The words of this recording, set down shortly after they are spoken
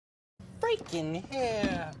freaking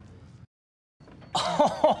hair.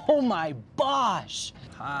 Oh my gosh.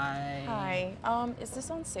 Hi. Hi. Is this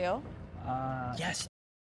on sale? Yes.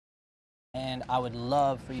 And I would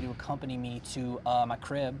love for you to accompany me to my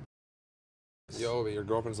crib. Yo, your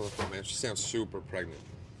girlfriend's on the phone, man. She sounds super pregnant.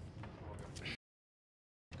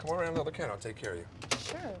 Come on around the other can. I'll take care of you.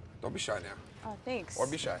 Sure. Don't be shy now. Oh, thanks. Or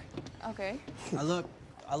be shy. Okay.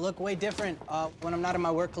 I look way different when I'm not in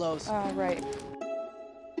my work clothes. Right.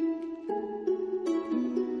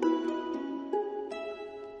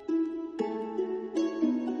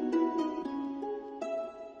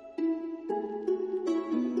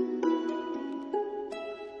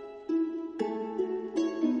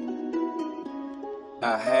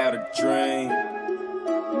 I had a dream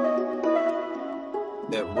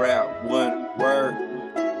that rap wouldn't work.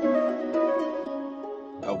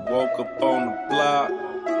 I woke up on the block,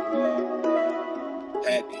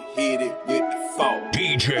 had to hit it with the phone.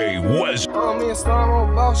 DJ was. Me and Slime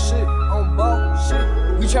on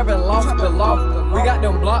bullshit, We trapping loft to loft. We got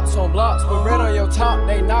them blocks on blocks. With red on your top,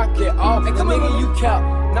 they knock it off. Hey, nigga, you cap,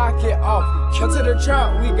 knock it off. Come to the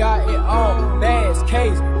trap, we got it all. Bags,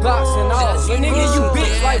 case, blocks, and all. But nigga, you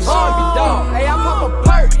bitch like Barbie doll. Hey, I pop a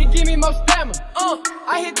perk, it give me more stamina.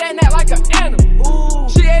 I hit that net like an animal.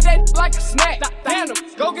 She ate that like a snack. Damn,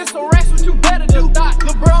 go get some racks, what you better do.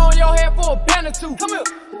 LeBron on your head for a band or two. Come here.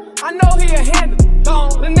 I know he a handle.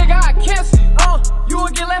 The nigga I cancel. You will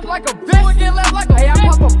get left like a bitch. Hey, I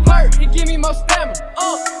pop a perk, it give me more stamina.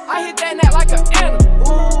 I hit that net like an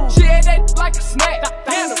animal. She ate that like a snack.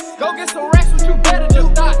 Damn, go get some racks, what you better do.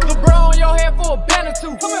 LeBron on your head for a band or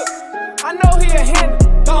two. Come here. I know he a handle.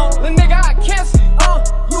 The nigga I cancel.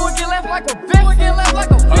 You will get left like a bitch.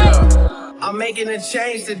 I'm making a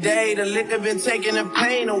change today. The liquor been taking the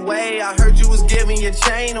pain away. I heard you was giving your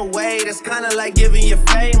chain away. That's kinda like giving your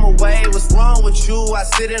fame away. What's wrong with you? I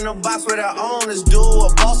sit in a box where the owners do.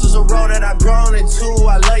 A boss is a role that I've grown into.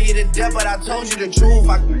 I love you to death, but I told you the truth.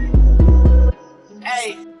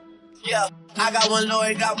 Hey, yeah. I got one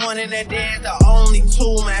lawyer, got one in that there, the only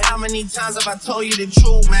two, man. How many times have I told you the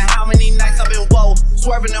truth, man? How many nights I've been woke,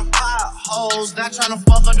 swerving them potholes, not trying to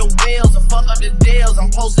fuck up the wheels or fuck up the deals.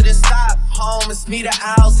 I'm posted in stop home, it's me, the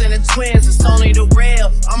Owls, and the twins, it's only the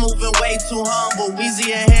real. I'm moving way too humble,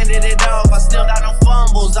 Weezy and handed it off, I still got no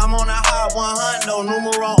fumbles. I'm on a hot 100,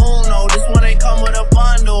 numero uno, this one ain't come with a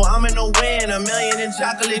bundle. I'm in the win, $1 million in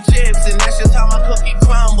chocolate chips, and that's just how my cookie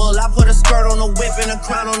crumble. I put a skirt on the whip and a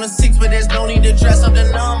crown on the 6, but there's no need to dress up the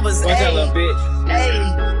numbers. Watch that little bitch. Hey.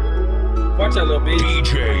 Watch that little bitch.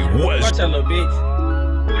 DJ was. Watch that little bitch.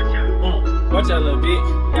 Watch that little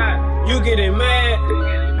bitch. You getting mad?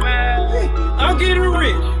 I'm getting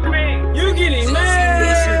rich. You getting mad?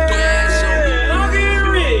 I'm getting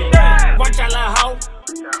rich. Watch that little hoe.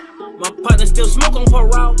 My partner still smoke on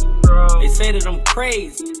parole. They say that I'm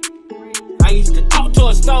crazy. I used to talk to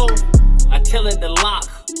a stove. I tell it to lock.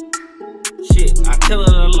 Shit, I tell it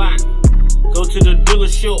a lot. Go to the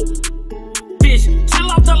dealership. Bitch,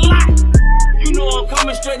 chill out the lot. You know I'm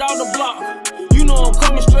coming straight out the block. You know I'm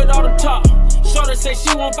coming straight out the top. Shorty said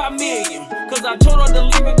she want 5 million. Cause I told her to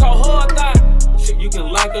leave and call her a thought. Shit, you can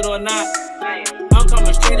like it or not. I'm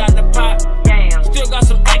coming straight out the pot. Still got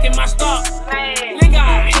some back in my stock. Nigga,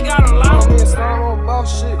 I ain't got a lot. Me and Slime on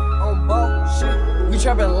bullshit. We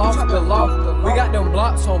trapping loft to loft. We got them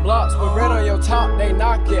blocks on blocks. With red on your top, they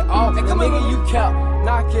knock it off. Hey, nigga, you cap,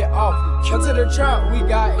 knock it off. Come to the trap, we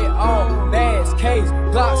got it all. Bags, case,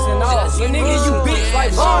 blocks, and all. But nigga, you bitch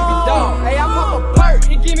like Barbie doll. Hey, I pop a perk,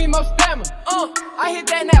 it give me more stamina. I hit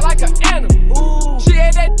that net like an animal. She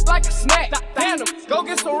ate that like a snack. Damn, go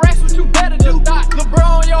get some racks, what you better do.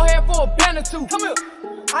 LeBron on your head for a band or two. Come here.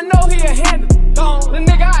 I know he a handle. The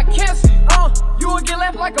nigga I cancel. You will get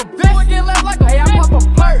left like a bitch. Hey, I pop a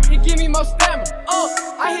perk, it give me more stamina.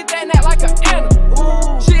 I hit that net like an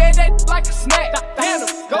animal. She ate that like a snack. Damn,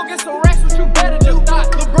 go get some racks, what you better do.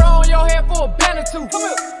 LeBron on your head for a band or two. Come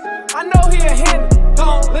here. I know he a handle.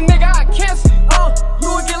 The nigga I cancel. You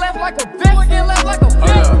will get left like a bitch.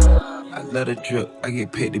 I let her drip, I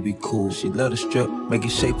get paid to be cool. She love the strip, make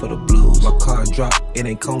it shape for the blues. My car drop, it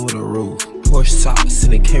ain't come with a roof. Porsche tops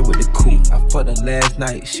and it came with the coupe. I fucked her last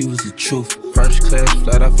night, she was the truth. First class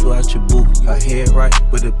flight, I flew out your booth. Her head right,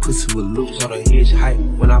 but the pussy was loose. On her hitch height,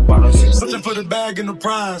 when I bought her some. Searching for the bag and the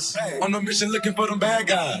prize. On a mission looking for them bad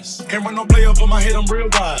guys. Can't run no play up on my head, I'm real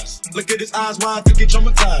wise. Look at his eyes wide, think he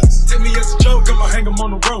traumatized. Take me as a joke, I'ma hang him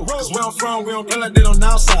on the road. Cause where I'm from, we don't play like that on the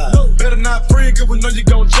outside. Better not free, cause we know you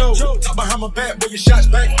gon' choke. Talk behind my back, boy, your shots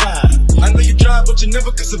backfire. I know you tried, but you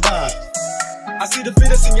never could survive. I see the fear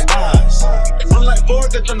that's in your eyes. Run like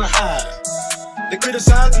bored, they're trying to hide. They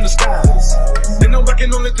criticize in the skies. They know I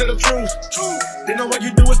can only tell the truth. They know all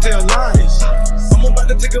you do is tell lies. I'm about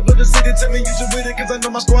to take over the city, tell me you should with it, cause I know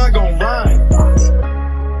my squad gon' ride.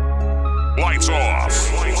 Lights off.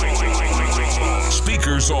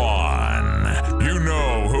 Speakers on. You know.